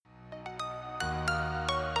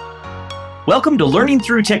Welcome to Learning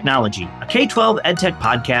Through Technology, a K-12 EdTech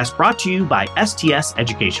podcast brought to you by STS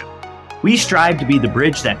Education. We strive to be the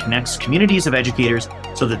bridge that connects communities of educators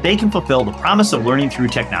so that they can fulfill the promise of learning through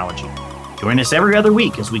technology. Join us every other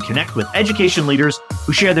week as we connect with education leaders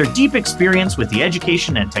who share their deep experience with the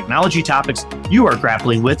education and technology topics you are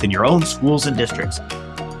grappling with in your own schools and districts.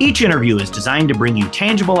 Each interview is designed to bring you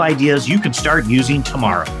tangible ideas you can start using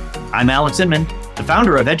tomorrow. I'm Alex Inman, the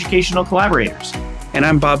founder of Educational Collaborators. And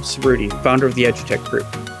I'm Bob Cerruti, founder of the EduTech Group.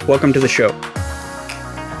 Welcome to the show.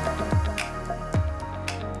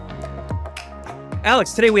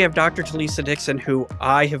 Alex, today we have Dr. Talisa Dixon, who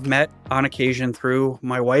I have met on occasion through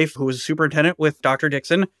my wife, who is a superintendent with Dr.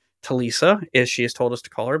 Dixon. Talisa, as she has told us to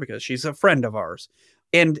call her because she's a friend of ours.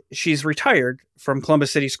 And she's retired from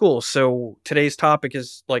Columbus City Schools. So today's topic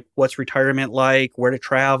is like, what's retirement like, where to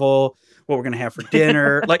travel, what we're going to have for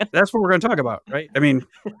dinner. That's what we're going to talk about, right? I mean,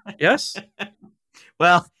 yes?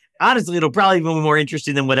 Well, honestly, it'll probably be more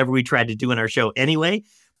interesting than whatever we tried to do in our show anyway.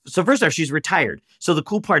 So first off, she's retired. So the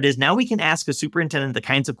cool part is now we can ask a superintendent the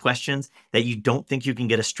kinds of questions that you don't think you can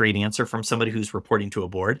get a straight answer from somebody who's reporting to a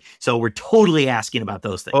board. So we're totally asking about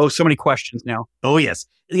those things. Oh, so many questions now. Oh, yes.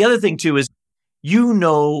 The other thing, too, is you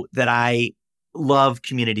know that I love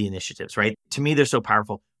community initiatives, right? To me, they're so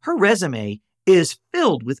powerful. Her resume is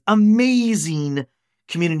filled with amazing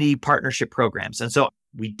community partnership programs. And so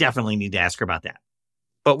we definitely need to ask her about that.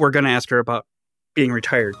 But we're going to ask her about being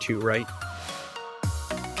retired too, right?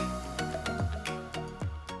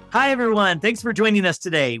 Hi, everyone. Thanks for joining us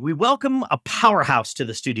today. We welcome a powerhouse to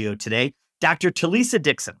the studio today, Dr. Talisa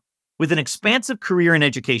Dixon. With an expansive career in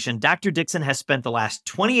education, Dr. Dixon has spent the last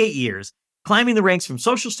 28 years climbing the ranks from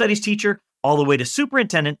social studies teacher all the way to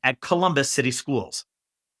superintendent at Columbus City Schools.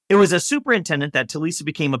 It was as superintendent that Talisa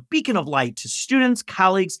became a beacon of light to students,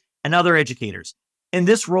 colleagues, and other educators. In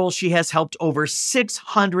this role, she has helped over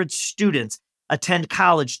 600 students attend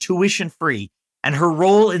college tuition-free, and her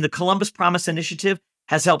role in the Columbus Promise Initiative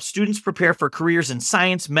has helped students prepare for careers in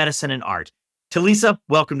science, medicine, and art. Talisa,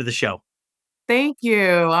 welcome to the show. Thank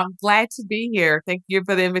you. I'm glad to be here. Thank you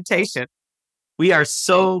for the invitation. We are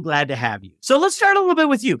so glad to have you. So let's start a little bit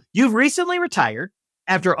with you. You've recently retired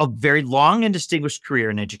after a very long and distinguished career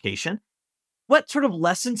in education. What sort of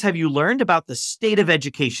lessons have you learned about the state of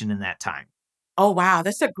education in that time? Oh, wow.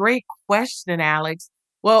 That's a great question, Alex.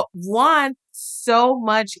 Well, one, so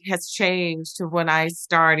much has changed to when I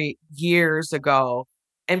started years ago.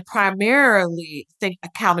 And primarily, I think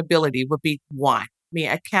accountability would be one. I mean,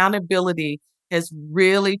 accountability has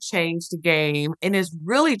really changed the game and has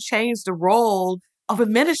really changed the role of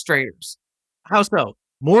administrators. How so?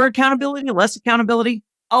 More accountability, less accountability?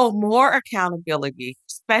 Oh, more accountability,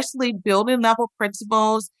 especially building level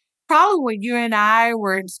principals. Probably when you and I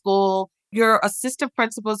were in school, your assistant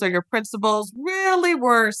principals or your principals really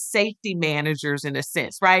were safety managers in a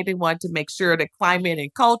sense, right? They wanted to make sure the climate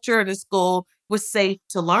and culture of the school was safe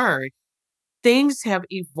to learn. Things have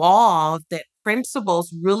evolved that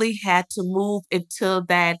principals really had to move into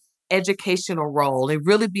that educational role and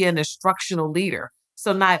really be an instructional leader.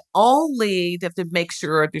 So not only do they make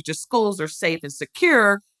sure that your schools are safe and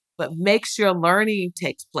secure, but make sure learning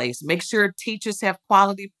takes place, make sure teachers have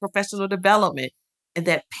quality professional development, and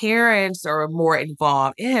that parents are more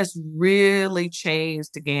involved. It has really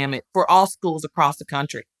changed the gamut for all schools across the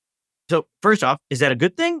country. So first off, is that a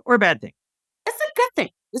good thing or a bad thing? It's a good thing,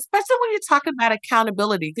 especially when you're talking about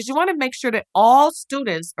accountability, because you want to make sure that all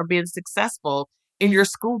students are being successful in your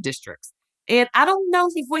school districts. And I don't know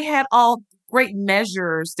if we had all great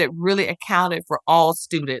measures that really accounted for all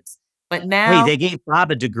students. But now, Hey, they gave Bob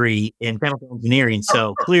a degree in chemical engineering,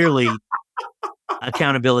 so clearly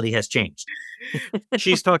accountability has changed.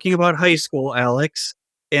 She's talking about high school, Alex,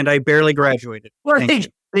 and I barely graduated. Well,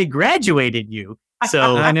 they graduated you,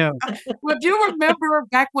 so I know. well, do you remember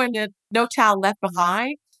back when the No Child Left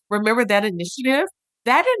Behind? Remember that initiative?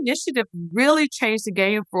 That initiative really changed the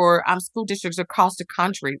game for school districts across the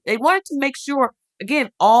country. They wanted to make sure, again,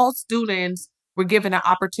 all students were given an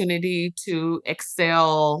opportunity to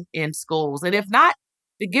excel in schools. And if not,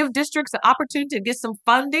 to give districts an opportunity to get some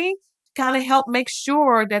funding to kind of help make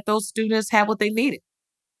sure that those students have what they needed.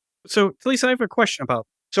 So, Talisa, I have a question about.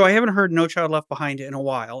 So I haven't heard No Child Left Behind in a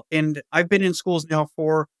while. And I've been in schools now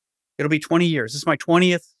it'll be 20 years. This is my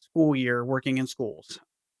 20th school year working in schools.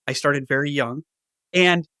 I started very young.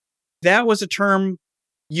 And that was a term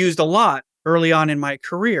used a lot early on in my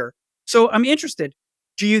career. So I'm interested.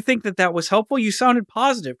 Do you think that was helpful? You sounded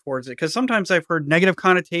positive towards it because sometimes I've heard negative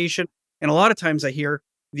connotation. And a lot of times I hear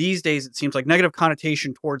these days, it seems like negative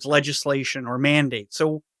connotation towards legislation or mandate.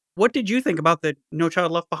 So what did you think about the No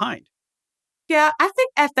Child Left Behind? Yeah, I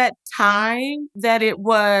think at that time that it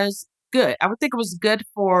was good. I would think it was good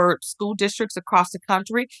for school districts across the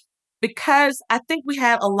country because I think we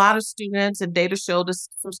had a lot of students and data showed us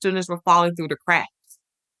some students were falling through the cracks.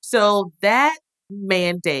 So that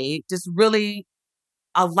mandate just really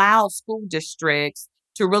allow school districts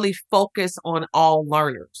to really focus on all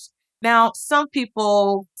learners. Now, some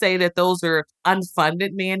people say that those are unfunded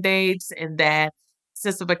mandates and that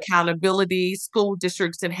sense of accountability, school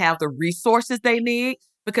districts didn't have the resources they need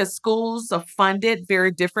because schools are funded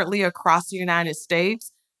very differently across the United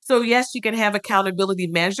States. So, yes, you can have accountability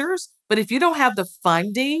measures, but if you don't have the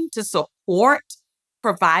funding to support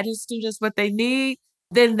providing students what they need,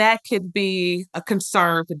 then that could be a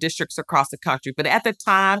concern for districts across the country. But at the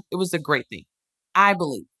time, it was a great thing, I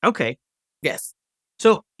believe. Okay. Yes.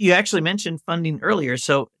 So you actually mentioned funding earlier.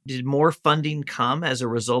 So did more funding come as a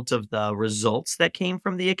result of the results that came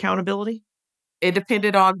from the accountability? It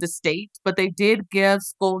depended on the state, but they did give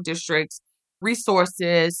school districts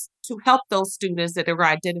resources to help those students that were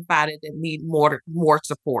identified that need more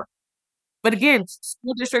support. But again,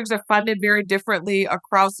 school districts are funded very differently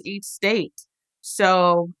across each state.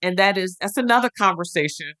 So, and that's another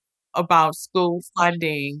conversation about school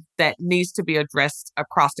funding that needs to be addressed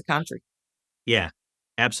across the country. Yeah,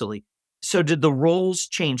 absolutely. So did the roles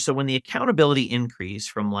change? So when the accountability increased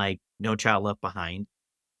from like No Child Left Behind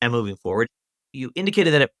and moving forward, you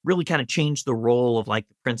indicated that it really kind of changed the role of like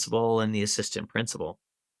the principal and the assistant principal.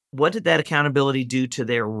 What did that accountability do to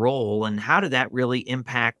their role and how did that really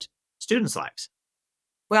impact students' lives?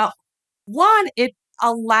 Well, one, it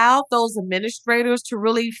allowed those administrators to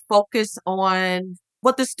really focus on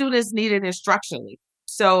what the students needed instructionally.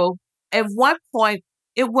 So at one point,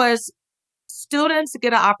 it was students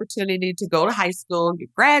get an opportunity to go to high school, you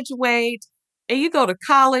graduate, and you go to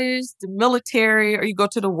college, the military, or you go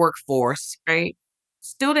to the workforce, right?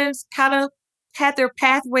 Students kind of had their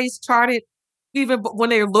pathways charted even when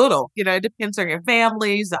they're little. It depends on your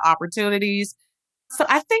families, the opportunities. So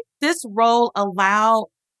I think this role allowed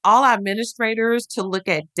all administrators to look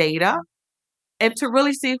at data and to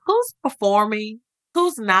really see who's performing,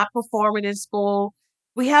 who's not performing in school.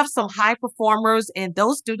 We have some high performers, and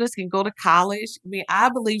those students can go to college. I mean, I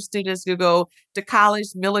believe students can go to college,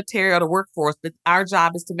 military, or the workforce, but our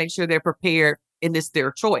job is to make sure they're prepared and it's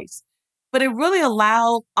their choice. But it really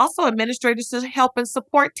allowed also administrators to help and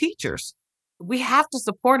support teachers. We have to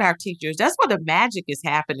support our teachers. That's where the magic is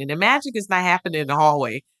happening. The magic is not happening in the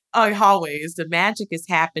hallways. The magic is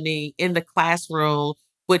happening in the classroom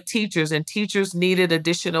with teachers, and teachers needed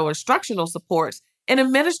additional instructional supports. And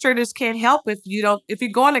administrators can't help if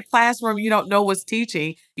you go in a classroom, you don't know what's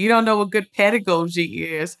teaching, you don't know what good pedagogy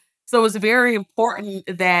is. So it's very important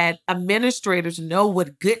that administrators know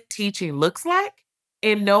what good teaching looks like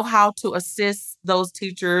and know how to assist those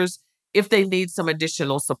teachers if they need some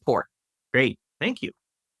additional support. Great. Thank you.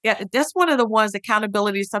 Yeah, that's one of the ones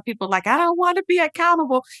accountability. Some people are like, I don't want to be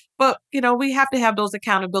accountable, but we have to have those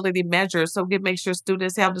accountability measures so we make sure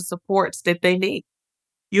students have the supports that they need.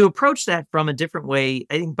 You approach that from a different way.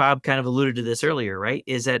 I think Bob kind of alluded to this earlier, right?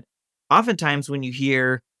 Is that oftentimes when you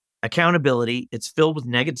hear accountability, it's filled with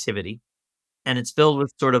negativity and it's filled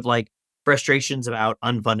with sort of like frustrations about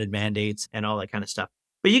unfunded mandates and all that kind of stuff.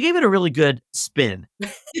 But you gave it a really good spin.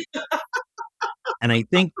 And I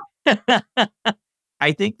think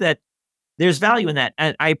I think that there's value in that.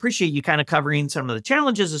 And I appreciate you kind of covering some of the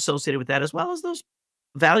challenges associated with that as well as those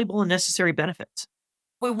valuable and necessary benefits.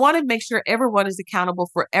 We want to make sure everyone is accountable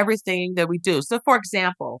for everything that we do. So, for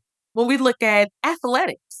example, when we look at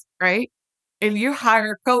athletics, right? And you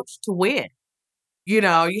hire a coach to win. You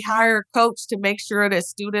hire a coach to make sure that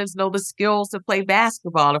students know the skills to play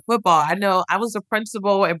basketball or football. I know I was a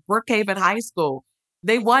principal at Brookhaven High School.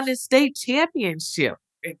 They won the state championship,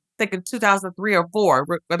 I think in 2003 or four.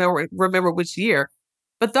 I don't remember which year.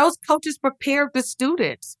 But those coaches prepared the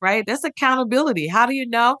students, right? That's accountability. How do you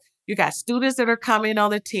know? You got students that are coming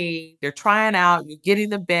on the team. They're trying out. You're getting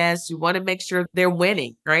the best. You want to make sure they're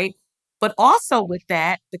winning, right? But also with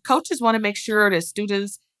that, the coaches want to make sure that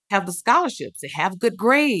students have the scholarships, they have good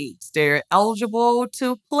grades, they're eligible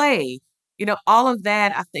to play. All of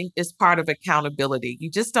that I think is part of accountability.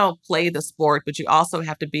 You just don't play the sport, but you also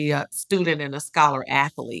have to be a student and a scholar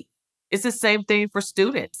athlete. It's the same thing for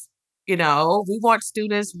students. We want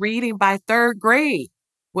students reading by third grade.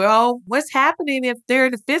 Well, what's happening if they're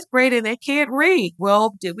in the fifth grade and they can't read?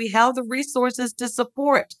 Well, did we have the resources to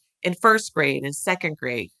support in first grade and second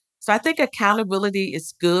grade? So I think accountability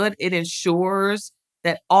is good. It ensures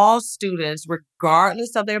that all students,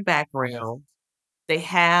 regardless of their background, they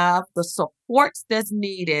have the supports that's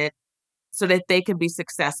needed so that they can be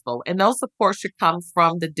successful. And those supports should come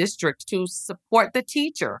from the district to support the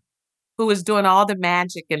teacher. who is doing all the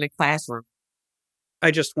magic in the classroom.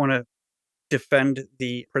 I just want to defend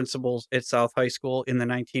the principals at South High School in the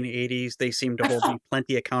 1980s. They seem to hold me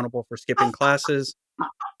plenty accountable for skipping classes.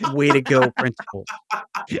 Way to go, principals.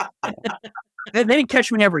 They didn't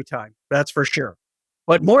catch me every time, that's for sure.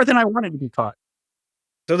 But more than I wanted to be caught.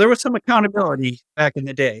 So there was some accountability back in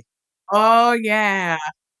the day. Oh, yeah.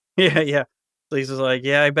 Yeah. Lisa's like,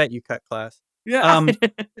 yeah, I bet you cut class. Yeah.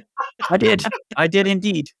 I did. I did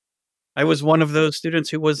indeed. I was one of those students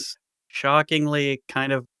who was shockingly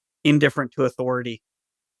kind of indifferent to authority.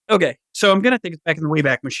 Okay, so I'm going to take us back in the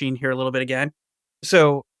Wayback Machine here a little bit again.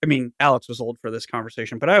 So, I mean, Alex was old for this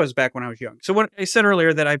conversation, but I was back when I was young. So, what I said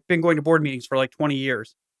earlier that I've been going to board meetings for like 20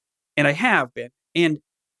 years, and I have been. And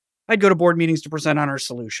I'd go to board meetings to present on our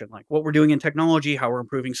solution, like what we're doing in technology, how we're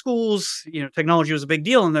improving schools. Technology was a big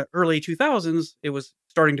deal in the early 2000s. It was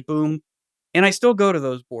starting to boom. And I still go to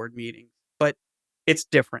those board meetings, but it's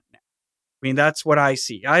different now. I mean, that's what I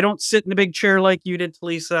see. I don't sit in a big chair like you did,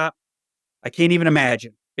 Talisa. I can't even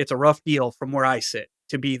imagine. It's a rough deal from where I sit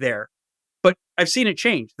to be there. But I've seen it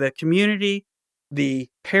change. The community, the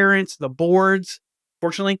parents, the boards.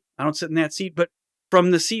 Fortunately, I don't sit in that seat, but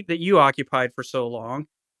from the seat that you occupied for so long,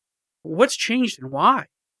 what's changed and why?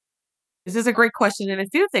 This is a great question, and a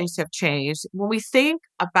few things have changed. When we think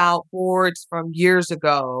about boards from years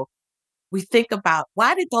ago, we think about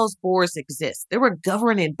why did those boards exist? They were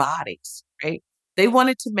governing bodies, right? They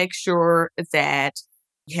wanted to make sure that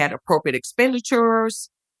we had appropriate expenditures,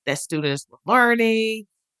 that students were learning,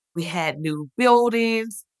 we had new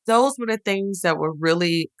buildings. Those were the things that were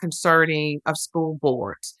really concerning of school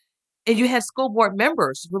boards. And you had school board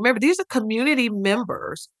members. Remember, these are community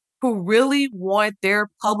members who really want their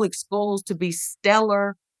public schools to be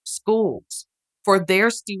stellar schools for their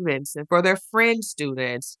students and for their friend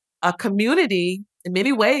students. A community, in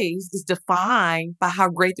many ways, is defined by how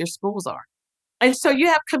great their schools are. And so you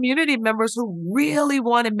have community members who really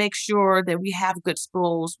want to make sure that we have good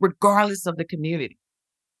schools, regardless of the community.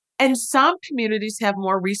 And some communities have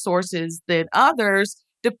more resources than others,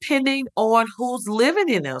 depending on who's living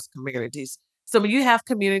in those communities. So when you have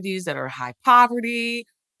communities that are high poverty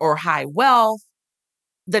or high wealth,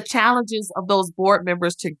 the challenges of those board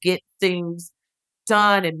members to get things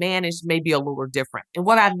done and managed may be a little different. And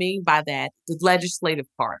what I mean by that, the legislative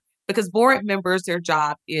part, because board members, their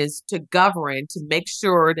job is to govern, to make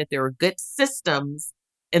sure that there are good systems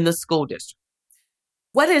in the school district.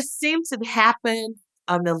 What has seemed to happen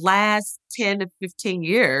in the last 10 to 15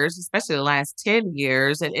 years, especially the last 10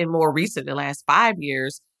 years and more recent, the last 5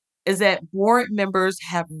 years, is that board members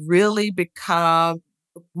have really become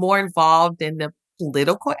more involved in the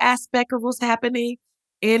political aspect of what's happening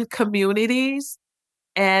in communities.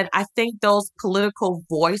 And I think those political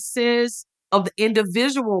voices of the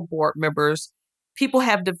individual board members, people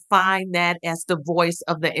have defined that as the voice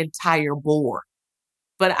of the entire board.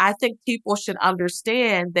 But I think people should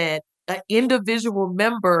understand that an individual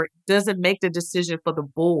member doesn't make the decision for the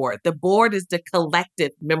board. The board is the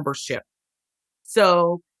collective membership.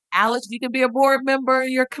 So, Alex, you can be a board member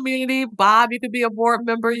in your community. Bob, you can be a board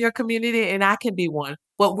member in your community, and I can be one.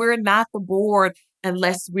 But we're not the board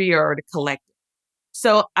unless we are the collective.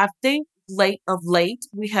 So I think late,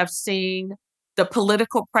 we have seen the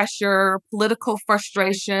political pressure, political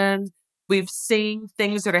frustration. We've seen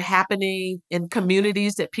things that are happening in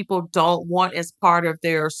communities that people don't want as part of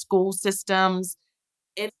their school systems.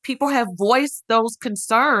 And people have voiced those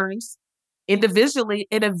concerns individually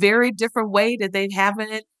in a very different way that they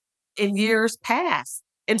haven't in years past.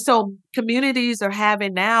 And so communities are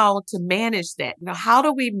having now to manage that. How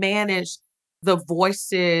do we manage the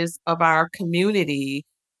voices of our community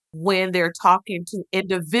when they're talking to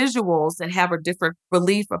individuals that have a different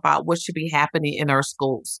belief about what should be happening in our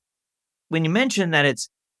schools? When you mention that it's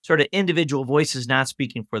sort of individual voices not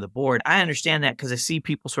speaking for the board, I understand that because I see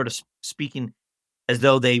people sort of speaking as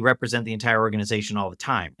though they represent the entire organization all the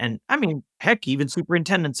time. And I mean, heck, even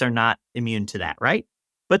superintendents are not immune to that, right?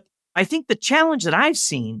 But I think the challenge that I've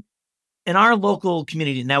seen in our local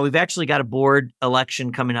community, now we've actually got a board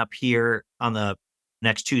election coming up here on the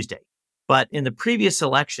next Tuesday. But in the previous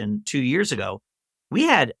election 2 years ago, we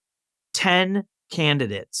had 10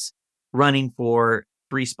 candidates running for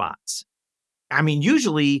 3 spots. I mean,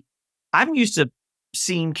 usually I'm used to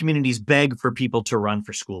seeing communities beg for people to run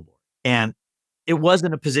for school board. And it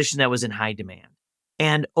wasn't a position that was in high demand.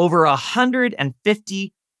 And over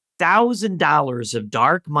 $150,000 of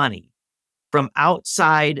dark money from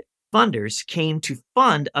outside funders came to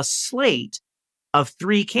fund a slate of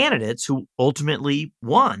 3 candidates who ultimately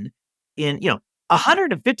won in,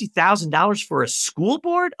 $150,000 for a school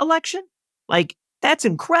board election. Like, that's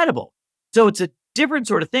incredible. So it's a different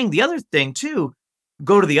sort of thing. The other thing too,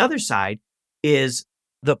 go to the other side, is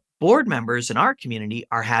the board members in our community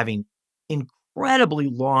are having incredibly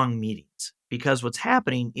long meetings because what's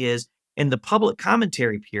happening is in the public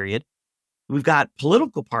commentary period, we've got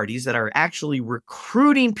political parties that are actually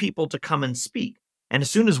recruiting people to come and speak. And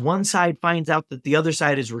as soon as one side finds out that the other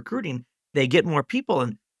side is recruiting, they get more people.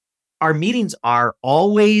 And our meetings are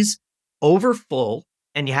always over full,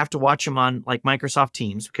 and you have to watch them on like Microsoft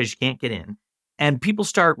Teams because you can't get in. And people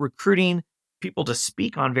start recruiting people to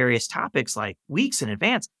speak on various topics like weeks in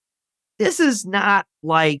advance. This is not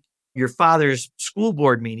like your father's school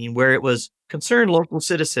board meeting where it was concerned local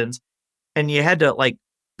citizens and you had to like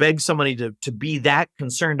beg somebody to be that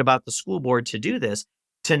concerned about the school board to do this,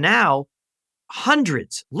 to now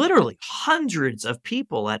hundreds, literally hundreds of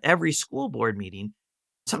people at every school board meeting,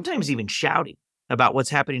 sometimes even shouting about what's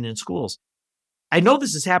happening in schools. I know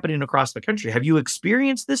this is happening across the country. Have you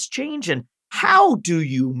experienced this change? And how do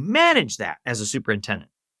you manage that as a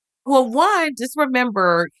superintendent? Well, one, just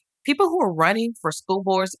remember people who are running for school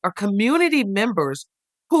boards are community members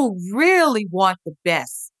who really want the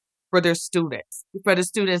best for their students, for the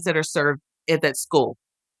students that are served at that school.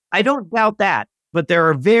 I don't doubt that, but there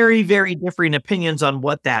are very, very differing opinions on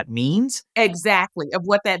what that means. Exactly, of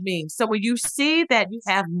what that means. So when you see that you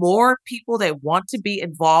have more people that want to be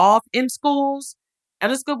involved in schools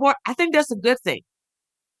and the school board, I think that's a good thing.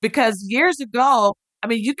 Because years ago, I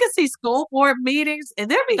mean, you can see school board meetings and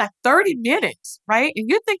there'd be like 30 minutes, right? And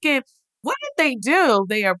you're thinking, what did they do?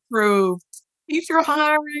 They approved teacher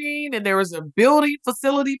hiring and there was a building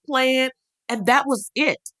facility plan, and that was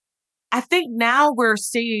it. I think now we're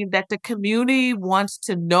seeing that the community wants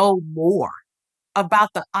to know more about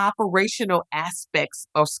the operational aspects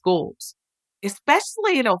of schools,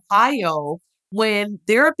 especially in Ohio, when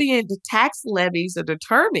the tax levies are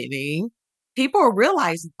determining, people are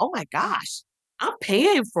realizing, oh my gosh, I'm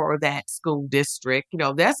paying for that school district.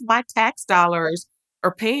 That's my tax dollars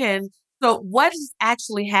are paying. So what is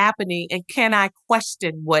actually happening and can I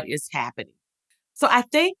question what is happening? So I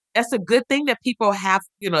think that's a good thing that people have,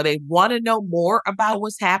 they want to know more about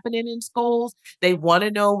what's happening in schools. They want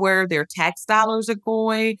to know where their tax dollars are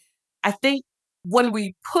going. I think when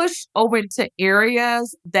we push over into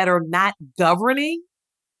areas that are not governing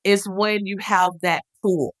is when you have that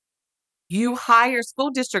pool.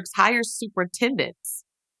 School districts hire superintendents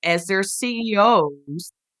as their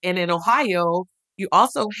CEOs. And in Ohio, you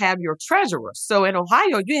also have your treasurer. So in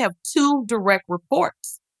Ohio, you have two direct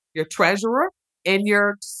reports, your treasurer and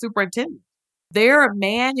your superintendent. They're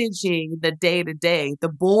managing the day-to-day. The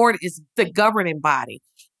board is the governing body.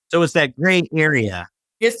 So it's that gray area.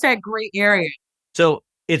 It's that gray area. So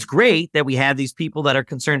it's great that we have these people that are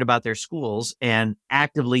concerned about their schools and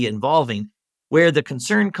actively involving. Where the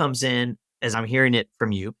concern comes in, as I'm hearing it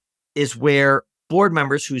from you, is where board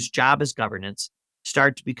members whose job is governance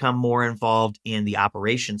start to become more involved in the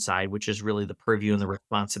operation side, which is really the purview and the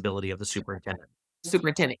responsibility of the superintendent.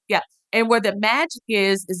 Yeah. And where the magic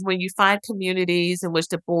is when you find communities in which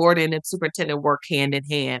the board and the superintendent work hand in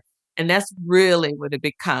hand. And that's really what it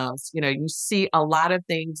becomes. You see a lot of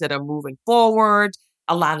things that are moving forward,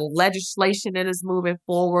 a lot of legislation that is moving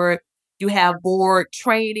forward. You have board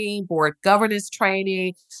training, board governance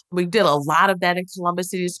training. We did a lot of that in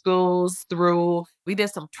Columbus City Schools we did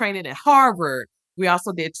some training at Harvard. We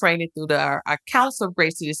also did training through our Council of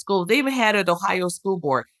Great City Schools. They even had an Ohio School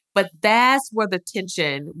Board. But that's where the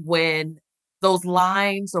tension, when those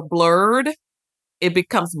lines are blurred, it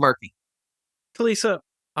becomes murky. Talisa,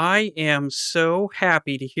 I am so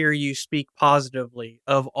happy to hear you speak positively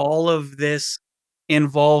of all of this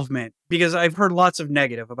involvement, because I've heard lots of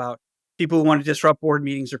negative about people who want to disrupt board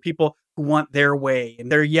meetings or people who want their way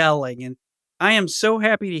and they're yelling. And I am so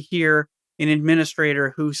happy to hear an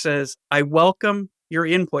administrator who says, I welcome your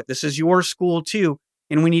input. This is your school too,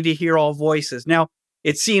 and we need to hear all voices. Now,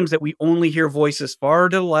 it seems that we only hear voices far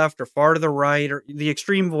to the left or far to the right, or the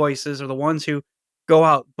extreme voices are the ones who go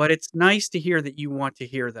out. But it's nice to hear that you want to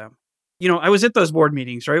hear them. I was at those board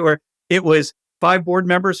meetings, right, where it was 5 board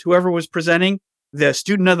members, whoever was presenting, the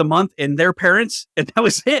student of the month and their parents, and that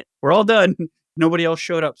was it. We're all done. Nobody else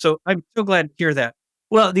showed up. So I'm so glad to hear that.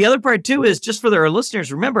 Well, the other part too is, just for our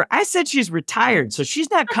listeners, remember, I said she's retired, so she's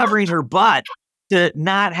not covering her butt to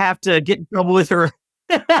not have to get in trouble with her.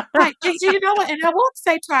 Right. And you know what? And I will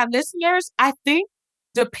say to our listeners, I think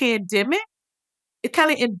the pandemic, it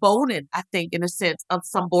kind of emboldened, I think, in a sense, of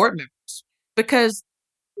some board members, because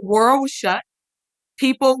the world was shut.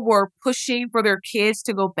 People were pushing for their kids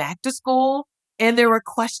to go back to school, and they were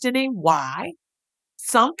questioning why.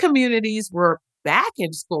 Some communities were back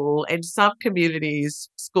in school, and some communities'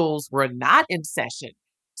 schools were not in session.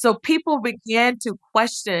 So people began to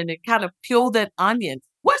question and kind of peel that onion.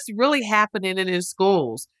 What's really happening in his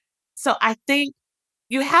schools? So I think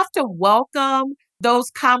you have to welcome those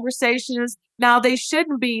conversations. Now, they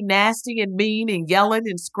shouldn't be nasty and mean and yelling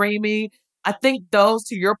and screaming. I think those,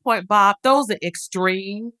 to your point, Bob, those are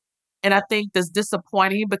extreme. And I think that's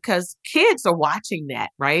disappointing because kids are watching that,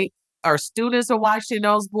 right? Our students are watching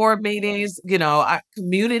those board meetings, our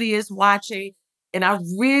community is watching. And I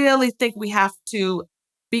really think we have to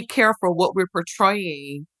be careful what we're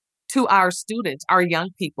portraying to our students, our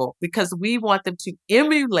young people, because we want them to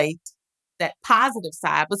emulate that positive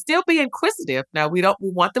side, but still be inquisitive. Now, we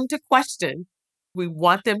want them to question. We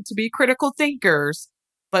want them to be critical thinkers.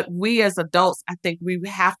 But we as adults, I think we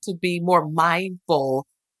have to be more mindful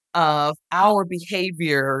of our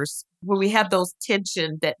behaviors when we have those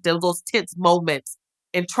those tense moments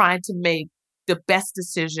and trying to make the best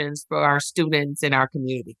decisions for our students and our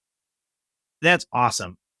community. That's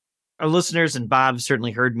awesome. Our listeners and Bob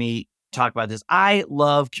certainly heard me talk about this. I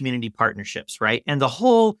love community partnerships, right? And the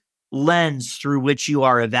whole lens through which you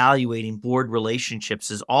are evaluating board relationships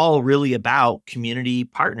is all really about community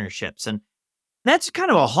partnerships. And that's kind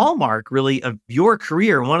of a hallmark, really, of your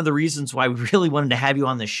career. One of the reasons why we really wanted to have you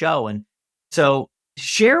on the show. And so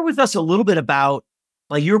share with us a little bit about,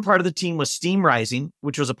 like, you were part of the team with STEAM Rising,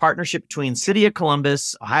 which was a partnership between City of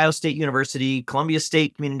Columbus, Ohio State University, Columbia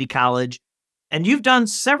State Community College, and you've done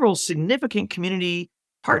several significant community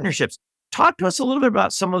partnerships. Talk to us a little bit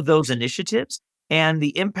about some of those initiatives and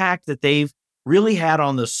the impact that they've really had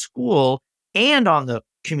on the school and on the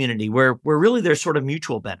community, where really there's sort of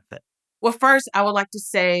mutual benefit. Well, first, I would like to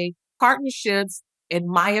say partnerships, in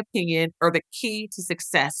my opinion, are the key to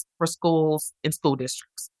success for schools and school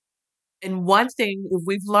districts. And one thing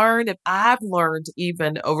if I've learned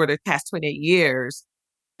even over the past 28 years,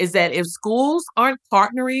 is that if schools aren't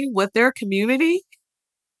partnering with their community,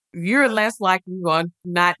 you're less likely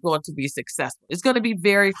not going to be successful. It's going to be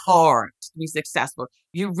very hard to be successful.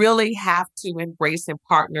 You really have to embrace and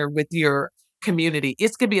partner with your community.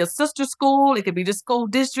 It could be a sister school, it could be the school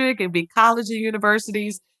district, it could be colleges and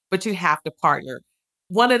universities, but you have to partner.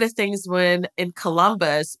 One of the things when in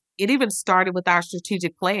Columbus, it even started with our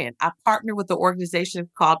strategic plan. I partnered with the organization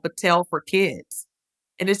called Patel for Kids.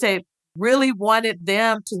 And they said, really wanted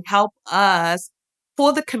them to help us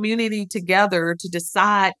pull the community together to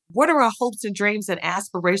decide what are our hopes and dreams and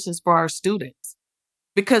aspirations for our students.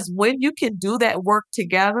 Because when you can do that work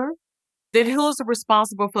together, then who's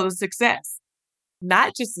responsible for the success?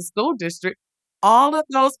 Not just the school district, all of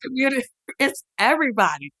those communities, it's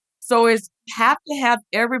everybody. So it's have to have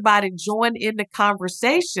everybody join in the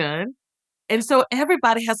conversation. And so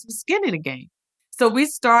everybody has some skin in the game. So we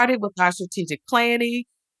started with our strategic planning.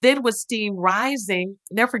 Then with STEAM Rising,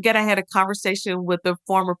 never forget I had a conversation with the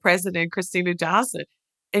former president, Christina Johnson.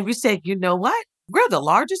 And we said, you know what? We're the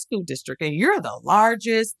largest school district and you're the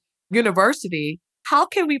largest university. How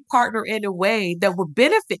can we partner in a way that will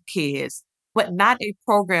benefit kids, but not a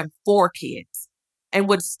program for kids? And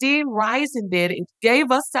what STEAM Rising did, it gave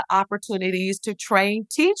us the opportunities to train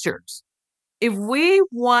teachers. If we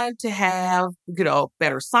want to have,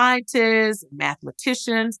 better scientists,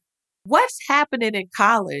 mathematicians, what's happening in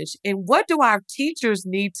college and what do our teachers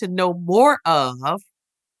need to know more of?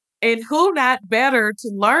 And who not better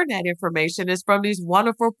to learn that information is from these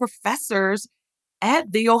wonderful professors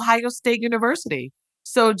at The Ohio State University.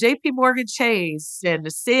 So JP Morgan Chase and the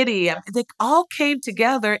city, they all came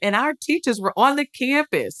together and our teachers were on the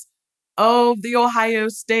campus of The Ohio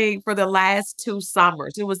State for the last 2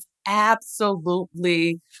 summers. It was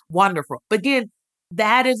absolutely wonderful. But again,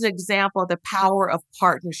 that is an example of the power of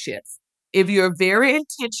partnerships. If you're very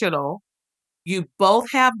intentional, you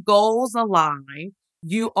both have goals aligned,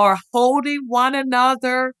 you are holding one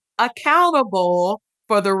another accountable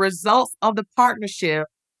for the results of the partnership,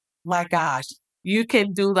 my gosh, you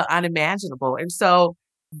can do the unimaginable. And so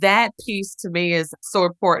that piece to me is so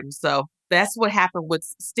important. So that's what happened with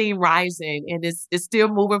STEAM Rising, and it's still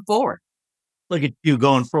moving forward. Look at you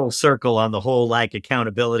going full circle on the whole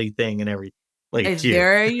accountability thing and everything. Look And at you.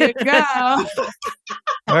 there you go.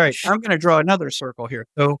 All right, I'm going to draw another circle here.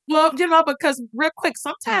 So, Well, because real quick,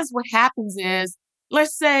 sometimes what happens is,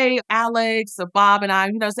 let's say Alex or Bob and I,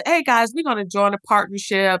 say, hey guys, we're going to join a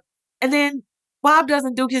partnership. And then Bob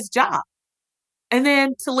doesn't do his job. And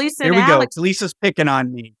then Talisa here and we go. Alex, Talisa's picking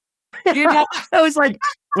on me. you know, I was like,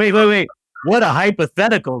 wait. What a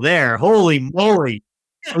hypothetical there. Holy moly.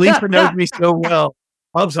 Talisa knows me so well.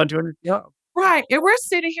 Bob's not doing her job. right. And we're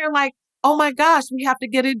sitting here like, oh my gosh, we have to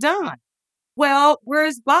get it done. Well,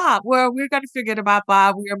 where's Bob? Well, we're going to forget about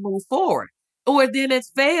Bob. We're going to move forward. Or then it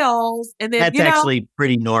fails. And then, That's actually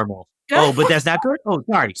pretty normal. Oh, but that's not good? Oh,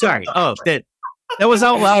 sorry. Oh, that was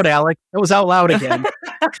out loud, Alec. That was out loud again.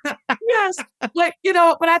 Yes. But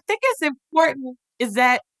I think it's important is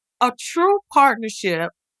that a true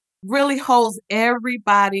partnership really holds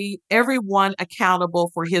everyone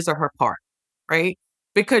accountable for his or her part, right?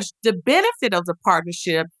 Because the benefit of the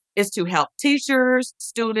partnership is to help teachers,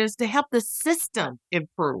 students, to help the system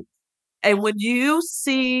improve. And when you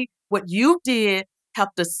see what you did help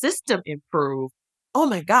the system improve, oh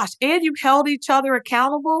my gosh, and you held each other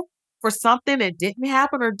accountable for something that didn't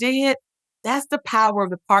happen or did, that's the power of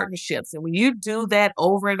the partnerships. And when you do that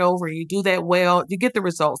over and over, you do that well, you get the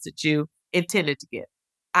results that you intended to get,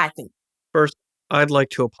 I think. First, I'd like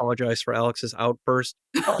to apologize for Alex's outburst.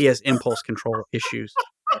 He has impulse control issues,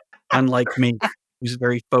 unlike me, who's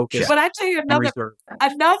very focused But I tell you, and reserved.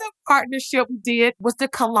 another partnership we did was the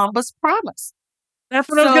Columbus Promise. That's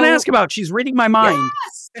what I was going to So- ask about. She's reading my mind.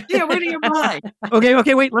 Yes. Yeah, reading your mind.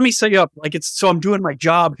 Okay, wait. Let me set you up. So I'm doing my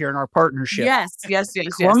job here in our partnership. Yes.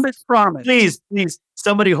 Columbus Promise. Please,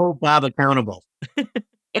 somebody hold Bob accountable.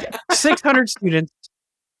 600 students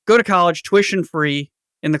go to college tuition free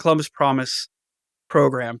in the Columbus Promise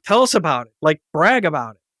program. Tell us about it. Brag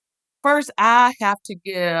about it. First, I have to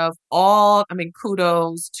give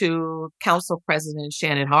kudos to Council President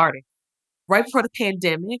Shannon Harding. Right before the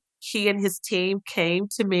pandemic, he and his team came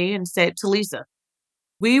to me and said, Talisa,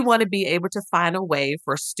 we want to be able to find a way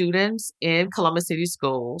for students in Columbus City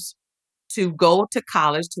schools to go to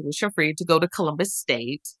college tuition free, to go to Columbus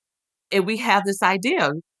State. And we have this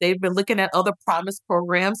idea. They've been looking at other promise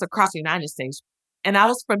programs across the United States. And I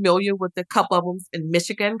was familiar with a couple of them in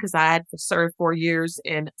Michigan because I had served 4 years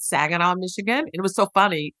in Saginaw, Michigan. And it was so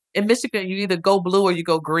funny. In Michigan, you either go blue or you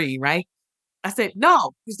go green, right? I said,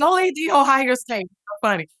 no, it's only the Ohio State. So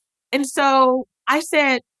funny. And so I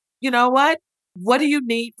said, you know what? What do you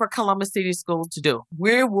need for Columbus City Schools to do?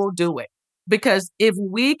 We will do it. Because if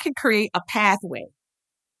we can create a pathway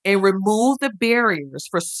and remove the barriers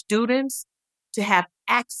for students to have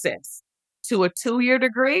access to a 2-year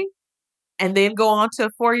degree and then go on to a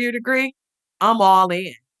 4-year degree, I'm all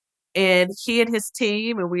in. And he and his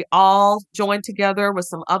team, and we all joined together with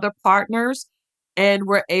some other partners, and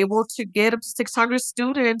we're able to get up to 600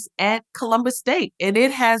 students at Columbus State. And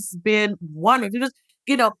it has been wonderful.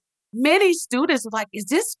 Many students are like, is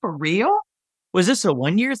this for real? Was this a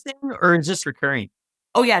 1-year thing or is this recurring?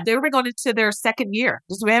 Oh, yeah, they were going into their second year.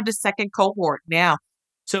 We have the second cohort now.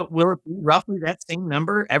 So will it be roughly that same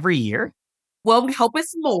number every year? Well, we hope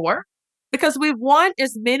it's more because we want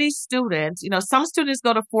as many students. Some students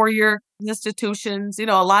go to 4-year institutions. A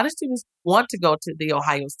lot of students want to go to the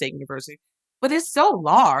Ohio State University, but it's so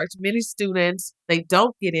large. Many students, they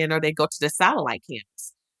don't get in or they go to the satellite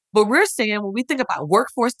campus. But we're saying when we think about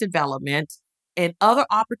workforce development and other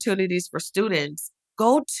opportunities for students,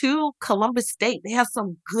 go to Columbus State. They have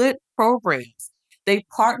some good programs. They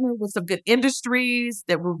partner with some good industries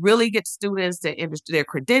that will really get students their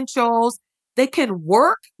credentials. They can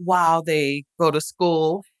work while they go to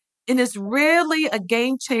school. And it's really a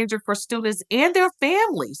game changer for students and their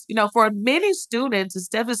families. For many students,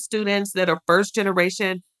 instead of students that are first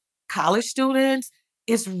generation college students,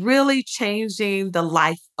 it's really changing the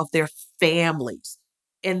life of their families.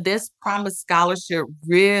 And this Promise Scholarship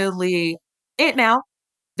really, and now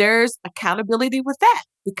there's accountability with that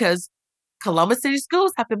because Columbus City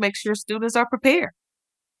Schools have to make sure students are prepared.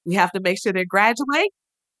 We have to make sure they graduate.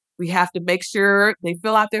 We have to make sure they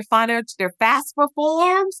fill out their FAFSA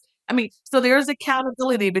forms. So there's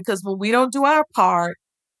accountability because when we don't do our part,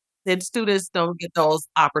 then students don't get those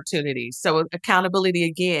opportunities. So accountability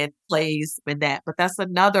again plays in that. But that's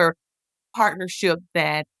another partnership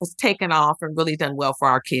that has taken off and really done well for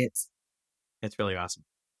our kids. That's really awesome.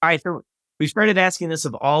 All right. So we started asking this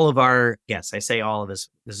of all of our guests. I say all of this.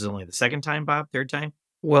 This is only the second time, Bob, third time?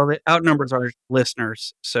 Well, it outnumbers our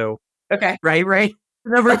listeners. So Okay. Right.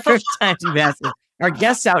 The number of times you've asked this. Our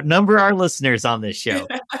guests outnumber our listeners on this show.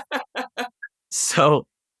 So,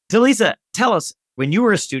 Talisa, tell us, when you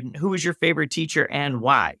were a student, who was your favorite teacher and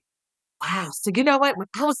why? Wow. So you know what? When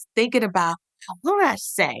I was thinking about, what would I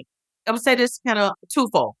say? I'm going to say this kind of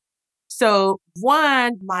twofold. So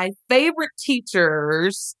one, my favorite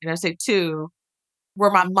teachers, and I say two,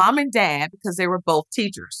 were my mom and dad because they were both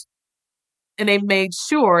teachers. And they made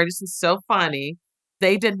sure, this is so funny,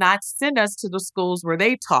 they did not send us to the schools where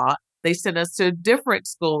they taught. They sent us to a different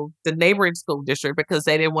school, the neighboring school district, because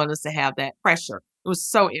they didn't want us to have that pressure. It was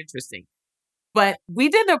so interesting. But we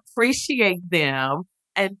didn't appreciate them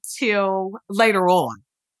until later on.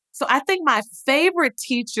 So I think my favorite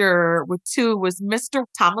teacher with two was Mr.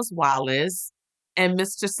 Thomas Wallace and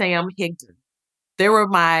Mr. Sam Higdon. They were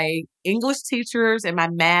my English teachers and my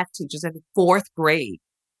math teachers in the fourth grade.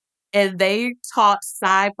 And they taught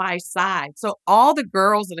side by side. So all the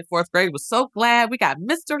girls in the fourth grade was so glad we got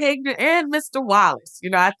Mr. Higdon and Mr. Wallace.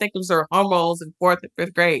 I think those are hormones in fourth and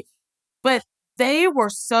fifth grade. But they were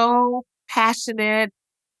so passionate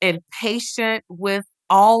and patient with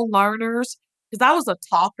all learners because I was a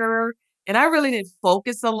talker and I really didn't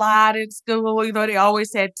focus a lot in school. They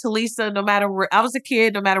always said, Talisa, no matter where I was a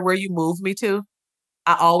kid, no matter where you moved me to,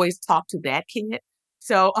 I always talked to that kid.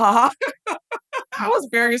 So I was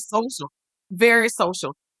very social, very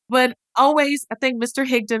social. But always, I think Mr.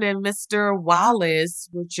 Higdon and Mr. Wallace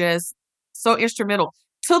were just so instrumental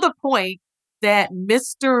to the point that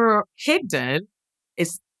Mr. Higdon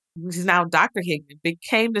he's now Dr. Higdon,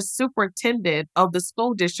 became the superintendent of the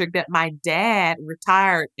school district that my dad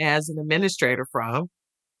retired as an administrator from.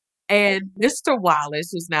 And Mr.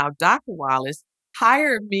 Wallace, who's now Dr. Wallace,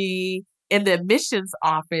 hired me in the admissions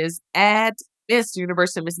office at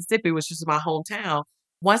University of Mississippi, which is my hometown.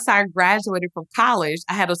 Once I graduated from college,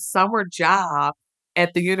 I had a summer job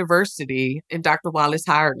at the university, and Dr. Wallace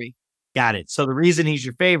hired me. Got it. So the reason he's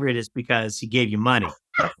your favorite is because he gave you money.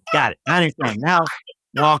 Got it. I understand. Now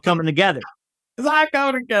we're all coming together. It's all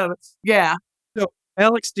coming together. Yeah. So,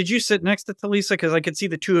 Alex, did you sit next to Talisa? Because I could see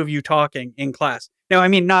the two of you talking in class. Now, I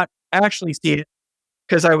mean, not actually see it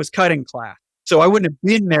because I was cutting class. So I wouldn't have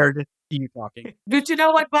been there to see you talking. But you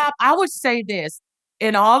know what, Bob? I would say this.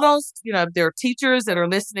 In all those, there are teachers that are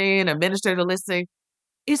listening, administrators listening.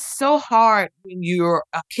 It's so hard when you're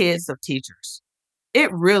kids of teachers.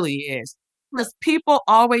 It really is. Because people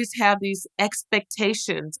always have these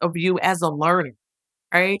expectations of you as a learner,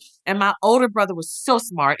 right? And my older brother was so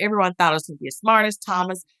smart. Everyone thought I was going to be as smart as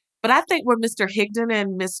Thomas. But I think what Mr. Higdon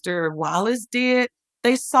and Mr. Wallace did,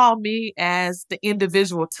 they saw me as the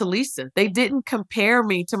individual Talisa. They didn't compare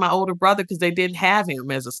me to my older brother because they didn't have him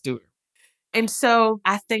as a student. And so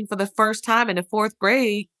I think for the first time in the fourth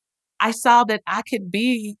grade, I saw that I could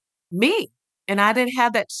be me. And I didn't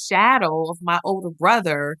have that shadow of my older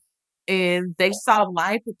brother. And they saw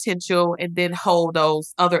my potential and then hold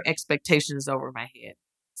those other expectations over my head.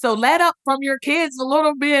 So let up from your kids a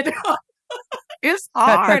little bit. It's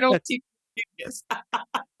hard on teachers.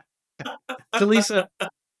 Talisa,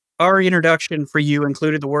 our introduction for you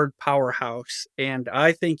included the word powerhouse, and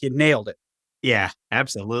I think you nailed it. Yeah,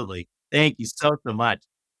 absolutely. Thank you so much.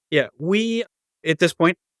 Yeah, we, at this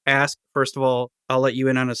point, ask, first of all, I'll let you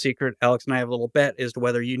in on a secret. Alex and I have a little bet as to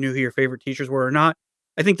whether you knew who your favorite teachers were or not.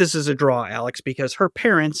 I think this is a draw, Alex, because her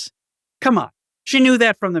parents, come on, she knew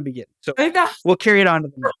that from the beginning. So we'll carry it on to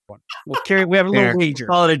the next one. We have a little wager.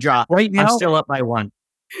 Call it a draw. Right now, I'm still up by one.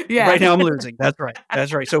 Yeah. Right now I'm losing. That's right.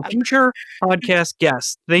 That's right. So future podcast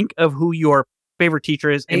guests, think of who your favorite teacher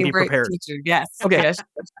is and be prepared. Teacher, yes. Okay.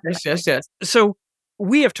 Yes. So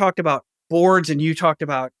we have talked about boards, and you talked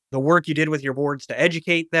about the work you did with your boards to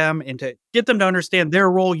educate them and to get them to understand their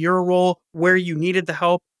role, your role, where you needed the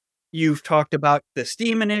help. You've talked about the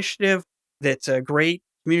STEAM initiative. That's a great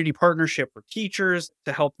community partnership for teachers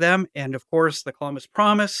to help them. And of course, the Columbus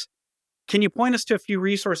Promise. Can you point us to a few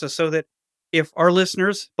resources so that if our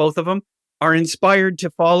listeners, both of them, are inspired to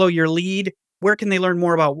follow your lead, where can they learn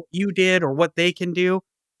more about what you did or what they can do?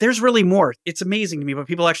 There's really more. It's amazing to me, but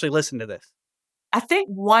people actually listen to this. I think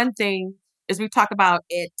one thing is we talk about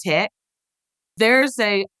ed tech. There's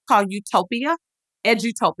a called Utopia,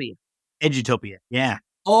 Edutopia. Edutopia, yeah.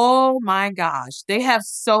 Oh my gosh. They have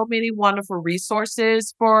so many wonderful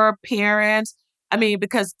resources for parents. I mean,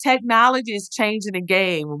 because technology is changing the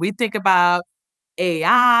game. When we think about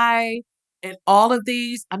AI and all of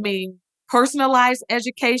these, I mean, personalized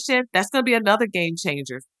education, that's going to be another game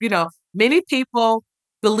changer. Many people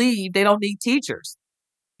believe they don't need teachers.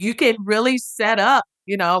 You can really set up,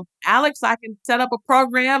 Alex, I can set up a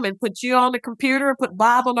program and put you on the computer and put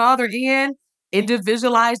Bob on the other end,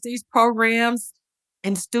 individualize these programs,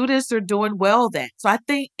 and students are doing well then. So I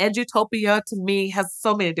think Edutopia to me has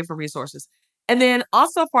so many different resources. And then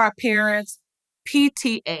also for our parents,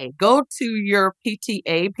 PTA. Go to your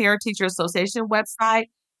PTA, Parent Teacher Association website.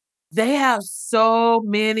 They have so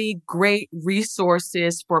many great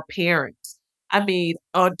resources for parents. I mean,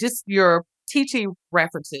 just your teaching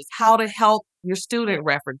references, how to help your student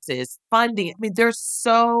references, funding. I mean, there's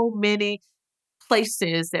so many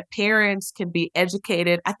places that parents can be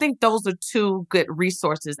educated. I think those are two good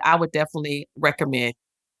resources I would definitely recommend.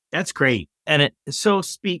 That's great. And it so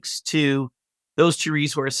speaks to those two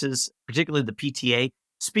resources, particularly the PTA,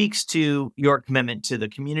 speaks to your commitment to the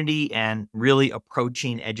community and really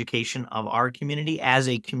approaching education of our community as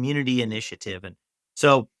a community initiative. And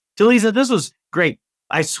so, Talisa, this was great.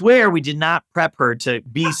 I swear we did not prep her to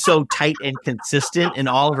be so tight and consistent in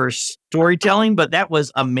all of her storytelling, but that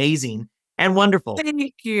was amazing and wonderful.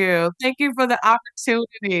 Thank you. Thank you for the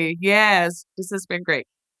opportunity. Yes, this has been great.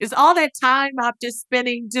 It's all that time I'm just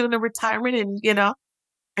spending doing the retirement and,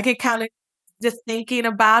 I get kind of just thinking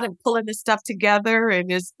about and pulling this stuff together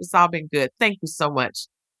and it's all been good. Thank you so much.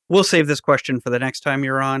 We'll save this question for the next time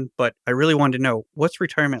you're on, but I really wanted to know, what's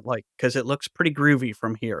retirement like? Because it looks pretty groovy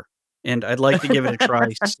from here, and I'd like to give it a try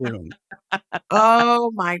soon.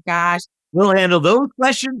 Oh my gosh. We'll handle those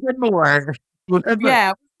questions and more.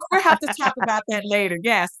 Yeah, we'll have to talk about that later.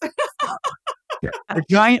 Yes. The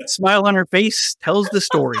giant smile on her face tells the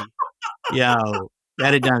story. Yeah,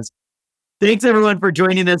 that it does. Thanks, everyone, for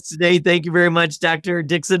joining us today. Thank you very much, Dr.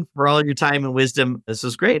 Dixon, for all your time and wisdom. This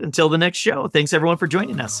was great. Until the next show, thanks, everyone, for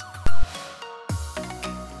joining us.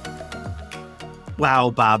 Wow,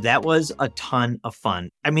 Bob, that was a ton of fun.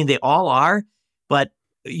 I mean, they all are, but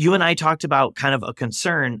you and I talked about kind of a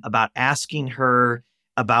concern about asking her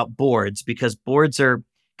about boards because boards are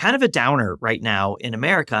kind of a downer right now in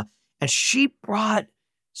America. And she brought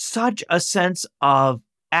such a sense of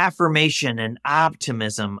affirmation and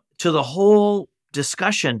optimism to the whole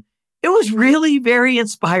discussion. It was really very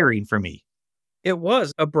inspiring for me. It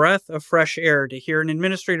was a breath of fresh air to hear an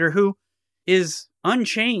administrator who is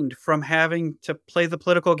unchained from having to play the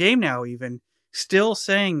political game now, even still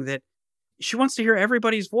saying that she wants to hear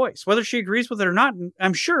everybody's voice, whether she agrees with it or not. And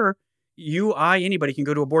I'm sure anybody can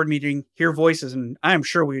go to a board meeting, hear voices, and I'm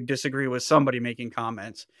sure we would disagree with somebody making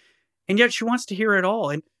comments. And yet she wants to hear it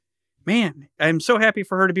all. And man, I'm so happy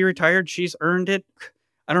for her to be retired. She's earned it.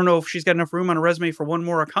 I don't know if she's got enough room on a resume for one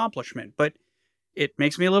more accomplishment, but it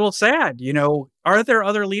makes me a little sad. Are there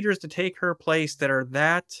other leaders to take her place that are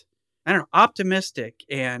that, optimistic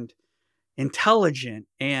and intelligent?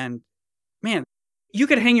 And man, you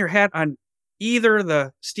could hang your hat on either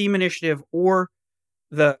the STEAM initiative or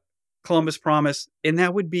the Columbus Promise, and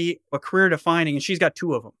that would be a career defining. And she's got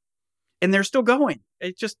two of them, and they're still going.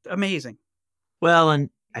 It's just amazing. Well, and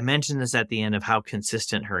I mentioned this at the end of how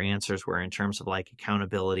consistent her answers were in terms of like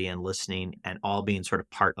accountability and listening and all being sort of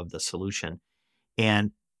part of the solution.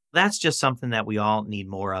 And that's just something that we all need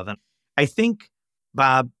more of. And I think,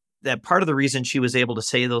 Bob, that part of the reason she was able to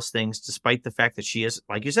say those things, despite the fact that she is,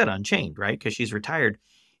 like you said, unchained, right? Because she's retired,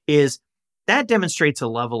 is that demonstrates a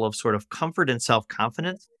level of sort of comfort and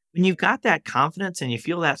self-confidence. When you've got that confidence and you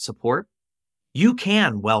feel that support, you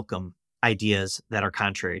can welcome ideas that are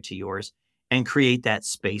contrary to yours and create that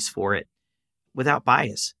space for it without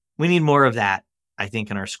bias. We need more of that, I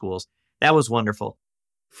think, in our schools. That was wonderful.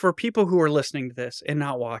 For people who are listening to this and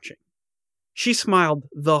not watching, she smiled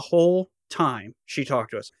the whole time she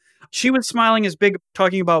talked to us. She was smiling as big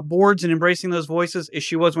talking about boards and embracing those voices as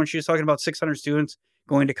she was when she was talking about 600 students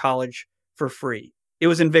going to college for free. It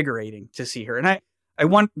was invigorating to see her. And I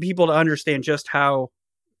want people to understand just how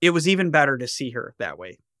it was even better to see her that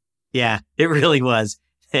way. Yeah, it really was.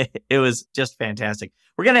 It was just fantastic.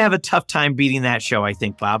 We're going to have a tough time beating that show, I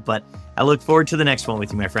think, Bob, but I look forward to the next one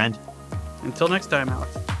with you, my friend. Until next time,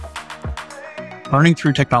 Alex. Learning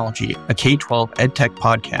Through Technology, a K-12 EdTech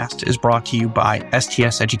podcast, is brought to you by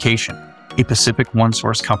STS Education, a Pacific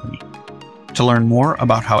OneSource company. To learn more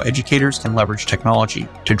about how educators can leverage technology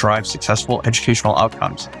to drive successful educational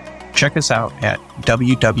outcomes, check us out at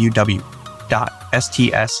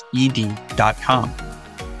www.stsed.com.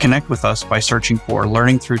 Connect with us by searching for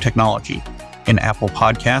Learning Through Technology in Apple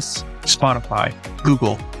Podcasts, Spotify,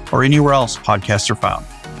 Google, or anywhere else podcasts are found.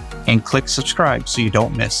 And click subscribe so you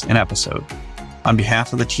don't miss an episode. On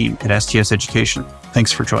behalf of the team at STS Education,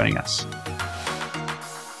 thanks for joining us.